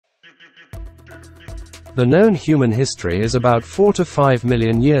The known human history is about 4 to 5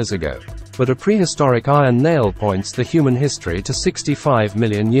 million years ago, but a prehistoric iron nail points the human history to 65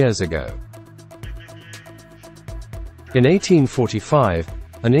 million years ago. In 1845,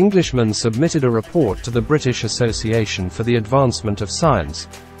 an Englishman submitted a report to the British Association for the Advancement of Science,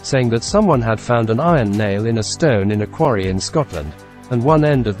 saying that someone had found an iron nail in a stone in a quarry in Scotland, and one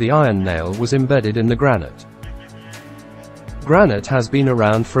end of the iron nail was embedded in the granite. Granite has been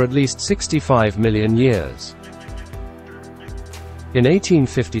around for at least 65 million years. In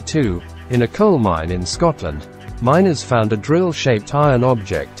 1852, in a coal mine in Scotland, miners found a drill-shaped iron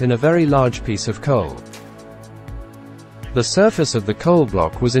object in a very large piece of coal. The surface of the coal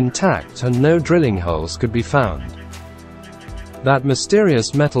block was intact and no drilling holes could be found. That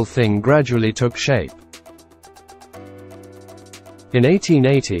mysterious metal thing gradually took shape. In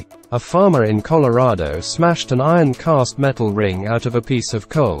 1880, a farmer in Colorado smashed an iron cast metal ring out of a piece of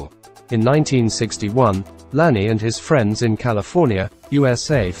coal. In 1961, Lanny and his friends in California,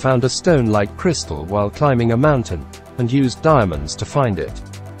 USA found a stone-like crystal while climbing a mountain, and used diamonds to find it.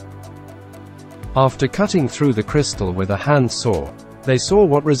 After cutting through the crystal with a hand saw, they saw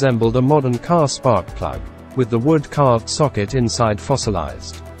what resembled a modern car spark plug, with the wood-carved socket inside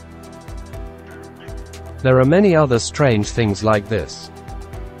fossilized. There are many other strange things like this.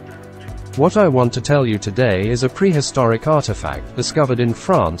 What I want to tell you today is a prehistoric artifact discovered in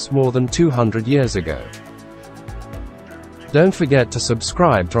France more than 200 years ago. Don't forget to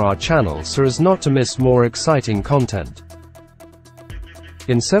subscribe to our channel so as not to miss more exciting content.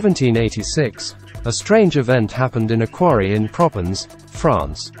 In 1786, a strange event happened in a quarry in Provence,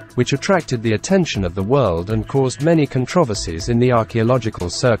 France, which attracted the attention of the world and caused many controversies in the archaeological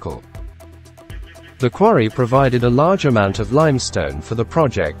circle. The quarry provided a large amount of limestone for the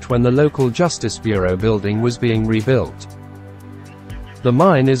project when the local Justice Bureau building was being rebuilt. The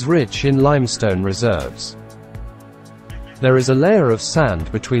mine is rich in limestone reserves. There is a layer of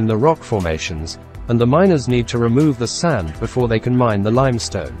sand between the rock formations, and the miners need to remove the sand before they can mine the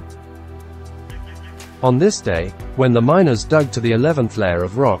limestone. On this day, when the miners dug to the 11th layer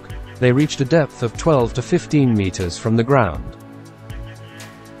of rock, they reached a depth of 12 to 15 meters from the ground.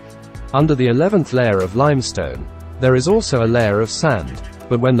 Under the 11th layer of limestone, there is also a layer of sand,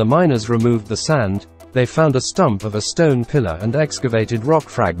 but when the miners removed the sand, they found a stump of a stone pillar and excavated rock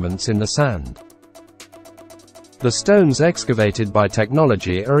fragments in the sand. The stones excavated by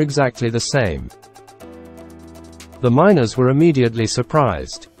technology are exactly the same. The miners were immediately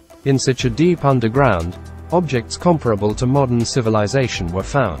surprised. In such a deep underground, objects comparable to modern civilization were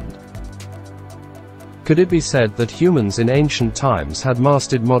found. Could it be said that humans in ancient times had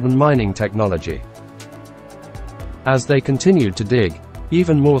mastered modern mining technology? As they continued to dig,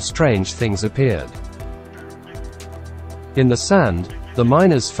 even more strange things appeared. In the sand, the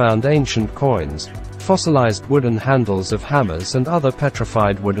miners found ancient coins, fossilized wooden handles of hammers and other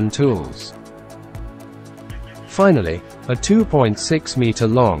petrified wooden tools. Finally, a 2.6 meter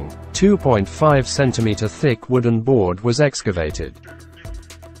long, 2.5 centimeter thick wooden board was excavated.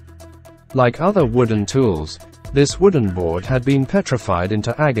 Like other wooden tools, this wooden board had been petrified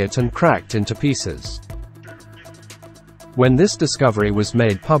into agate and cracked into pieces. When this discovery was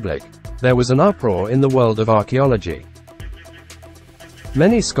made public, there was an uproar in the world of archaeology.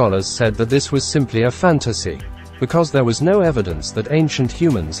 Many scholars said that this was simply a fantasy, because there was no evidence that ancient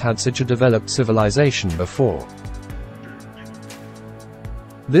humans had such a developed civilization before.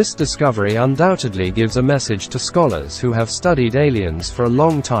 This discovery undoubtedly gives a message to scholars who have studied aliens for a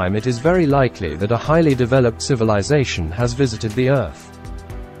long time. It is very likely that a highly developed civilization has visited the Earth.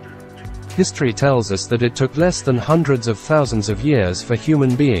 History tells us that it took less than hundreds of thousands of years for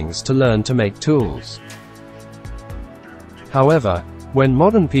human beings to learn to make tools. However, when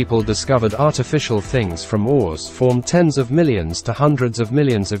modern people discovered artificial things from ores formed tens of millions to hundreds of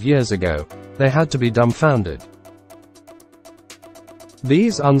millions of years ago, they had to be dumbfounded.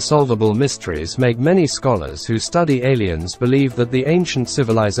 These unsolvable mysteries make many scholars who study aliens believe that the ancient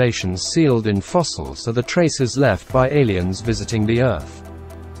civilizations sealed in fossils are the traces left by aliens visiting the Earth.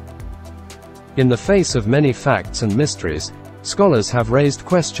 In the face of many facts and mysteries, scholars have raised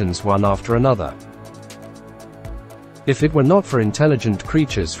questions one after another. If it were not for intelligent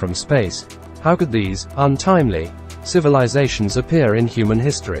creatures from space, how could these untimely civilizations appear in human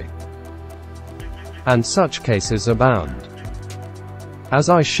history? And such cases abound. As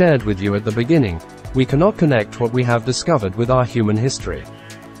I shared with you at the beginning, we cannot connect what we have discovered with our human history.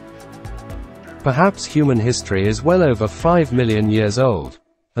 Perhaps human history is well over 5 million years old,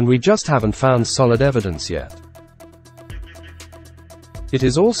 and we just haven't found solid evidence yet. It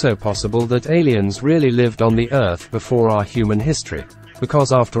is also possible that aliens really lived on the Earth before our human history,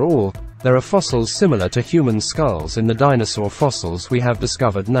 because after all, there are fossils similar to human skulls in the dinosaur fossils we have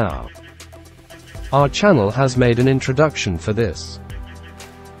discovered now. Our channel has made an introduction for this.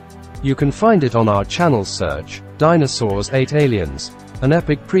 You can find it on our channel. Search Dinosaurs Ate Aliens, an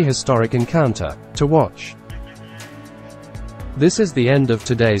epic prehistoric encounter, to watch. This is the end of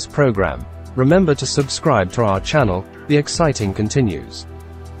today's program. Remember to subscribe to our channel, the exciting continues.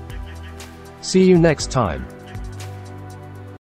 See you next time.